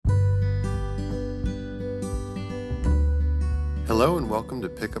Hello and welcome to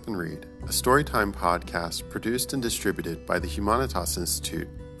Pick Up and Read, a storytime podcast produced and distributed by the Humanitas Institute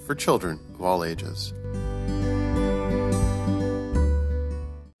for children of all ages.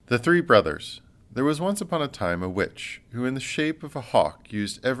 The Three Brothers. There was once upon a time a witch who in the shape of a hawk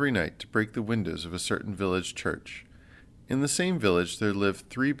used every night to break the windows of a certain village church. In the same village there lived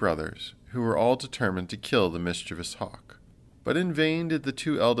three brothers who were all determined to kill the mischievous hawk. But in vain did the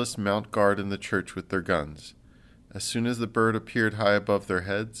two eldest mount guard in the church with their guns. As soon as the bird appeared high above their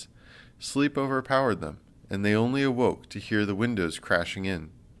heads, sleep overpowered them, and they only awoke to hear the windows crashing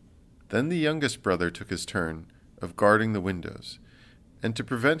in. Then the youngest brother took his turn of guarding the windows, and to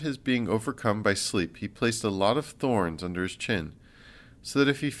prevent his being overcome by sleep, he placed a lot of thorns under his chin, so that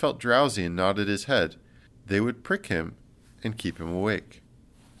if he felt drowsy and nodded his head, they would prick him and keep him awake.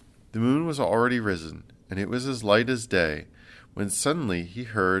 The moon was already risen, and it was as light as day, when suddenly he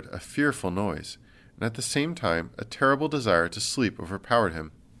heard a fearful noise, and at the same time a terrible desire to sleep overpowered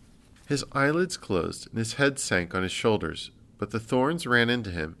him. His eyelids closed, and his head sank on his shoulders, but the thorns ran into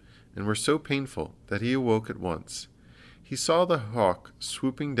him, and were so painful that he awoke at once. He saw the hawk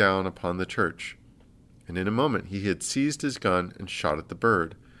swooping down upon the church, and in a moment he had seized his gun and shot at the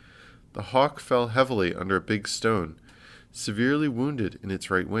bird. The hawk fell heavily under a big stone, severely wounded in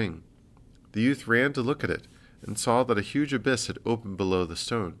its right wing. The youth ran to look at it, and saw that a huge abyss had opened below the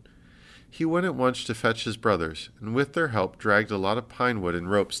stone. He went at once to fetch his brothers, and with their help dragged a lot of pine wood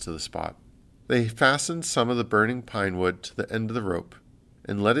and ropes to the spot. They fastened some of the burning pine wood to the end of the rope,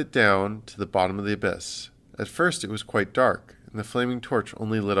 and let it down to the bottom of the abyss. At first it was quite dark, and the flaming torch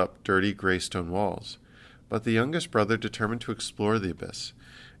only lit up dirty gray stone walls. But the youngest brother determined to explore the abyss,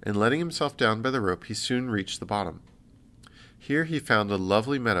 and letting himself down by the rope, he soon reached the bottom. Here he found a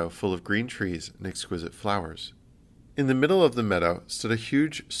lovely meadow full of green trees and exquisite flowers. In the middle of the meadow stood a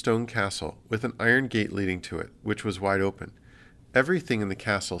huge stone castle with an iron gate leading to it, which was wide open. Everything in the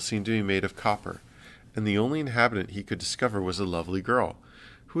castle seemed to be made of copper, and the only inhabitant he could discover was a lovely girl,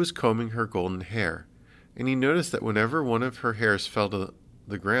 who was combing her golden hair, and he noticed that whenever one of her hairs fell to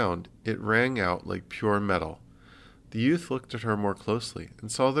the ground, it rang out like pure metal. The youth looked at her more closely, and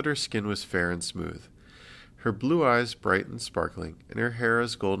saw that her skin was fair and smooth, her blue eyes bright and sparkling, and her hair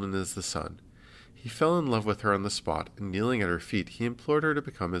as golden as the sun. He fell in love with her on the spot, and kneeling at her feet, he implored her to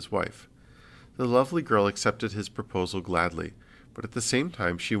become his wife. The lovely girl accepted his proposal gladly, but at the same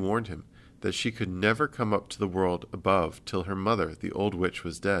time she warned him that she could never come up to the world above till her mother, the old witch,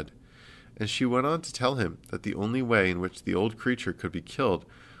 was dead. And she went on to tell him that the only way in which the old creature could be killed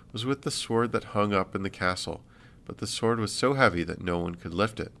was with the sword that hung up in the castle, but the sword was so heavy that no one could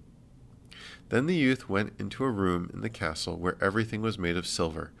lift it. Then the youth went into a room in the castle where everything was made of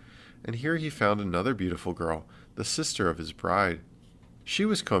silver, and here he found another beautiful girl, the sister of his bride. She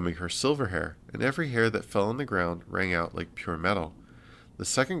was combing her silver hair, and every hair that fell on the ground rang out like pure metal. The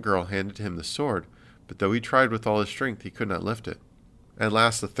second girl handed him the sword, but though he tried with all his strength, he could not lift it. At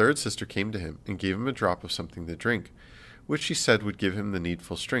last the third sister came to him and gave him a drop of something to drink, which she said would give him the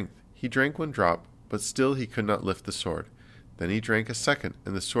needful strength. He drank one drop, but still he could not lift the sword. Then he drank a second,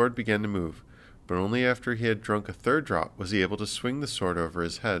 and the sword began to move, but only after he had drunk a third drop was he able to swing the sword over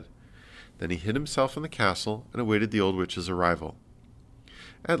his head. Then he hid himself in the castle and awaited the old witch's arrival.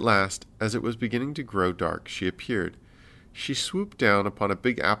 At last, as it was beginning to grow dark, she appeared. She swooped down upon a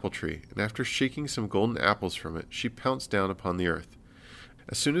big apple tree, and after shaking some golden apples from it, she pounced down upon the earth.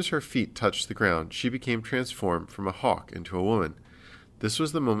 As soon as her feet touched the ground, she became transformed from a hawk into a woman. This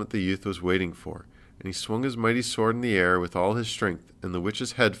was the moment the youth was waiting for, and he swung his mighty sword in the air with all his strength, and the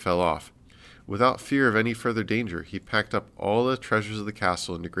witch's head fell off. Without fear of any further danger, he packed up all the treasures of the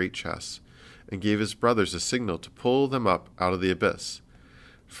castle into great chests, and gave his brothers a signal to pull them up out of the abyss.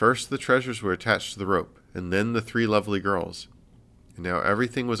 First the treasures were attached to the rope, and then the three lovely girls. And now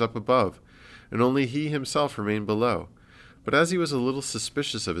everything was up above, and only he himself remained below. But as he was a little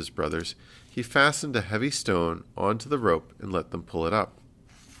suspicious of his brothers, he fastened a heavy stone onto the rope and let them pull it up.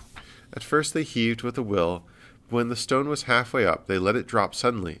 At first they heaved with a will, but when the stone was halfway up, they let it drop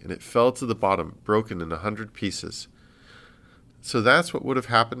suddenly, and it fell to the bottom, broken in 100 pieces. "So that's what would have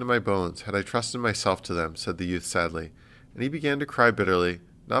happened to my bones had I trusted myself to them," said the youth sadly, and he began to cry bitterly,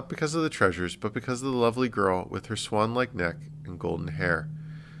 not because of the treasures, but because of the lovely girl with her swan-like neck and golden hair.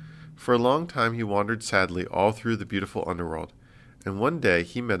 For a long time he wandered sadly all through the beautiful underworld, and one day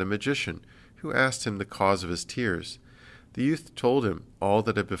he met a magician, who asked him the cause of his tears. The youth told him all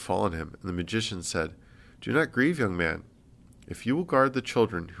that had befallen him, and the magician said, "Do not grieve, young man. If you will guard the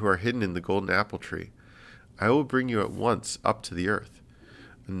children who are hidden in the golden apple tree, I will bring you at once up to the earth.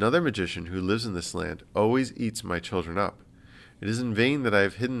 Another magician who lives in this land always eats my children up. It is in vain that I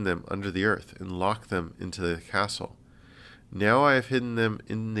have hidden them under the earth and locked them into the castle. Now I have hidden them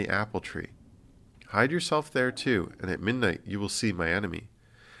in the apple tree. Hide yourself there too, and at midnight you will see my enemy."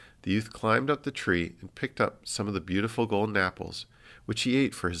 The youth climbed up the tree and picked up some of the beautiful golden apples, which he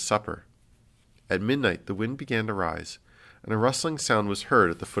ate for his supper. At midnight the wind began to rise, and a rustling sound was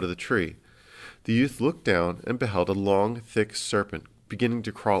heard at the foot of the tree. The youth looked down and beheld a long, thick serpent beginning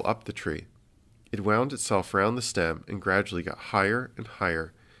to crawl up the tree. It wound itself round the stem and gradually got higher and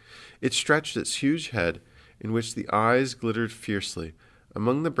higher. It stretched its huge head, in which the eyes glittered fiercely,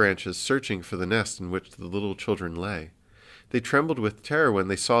 among the branches, searching for the nest in which the little children lay. They trembled with terror when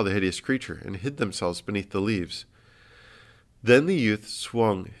they saw the hideous creature, and hid themselves beneath the leaves. Then the youth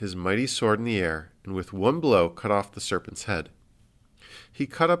swung his mighty sword in the air, and with one blow cut off the serpent's head. He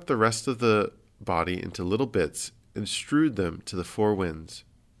cut up the rest of the body into little bits, and strewed them to the four winds.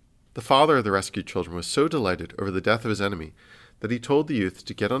 The father of the rescued children was so delighted over the death of his enemy that he told the youth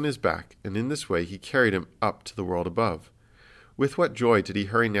to get on his back, and in this way he carried him up to the world above. With what joy did he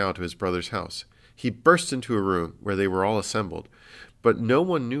hurry now to his brother's house! He burst into a room where they were all assembled, but no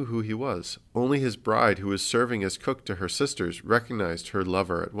one knew who he was. Only his bride, who was serving as cook to her sisters, recognized her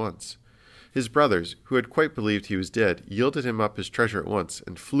lover at once. His brothers, who had quite believed he was dead, yielded him up his treasure at once,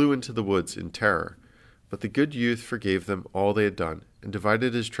 and flew into the woods in terror. But the good youth forgave them all they had done, and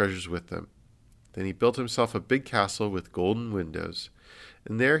divided his treasures with them. Then he built himself a big castle with golden windows,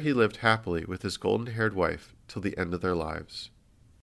 and there he lived happily with his golden-haired wife till the end of their lives.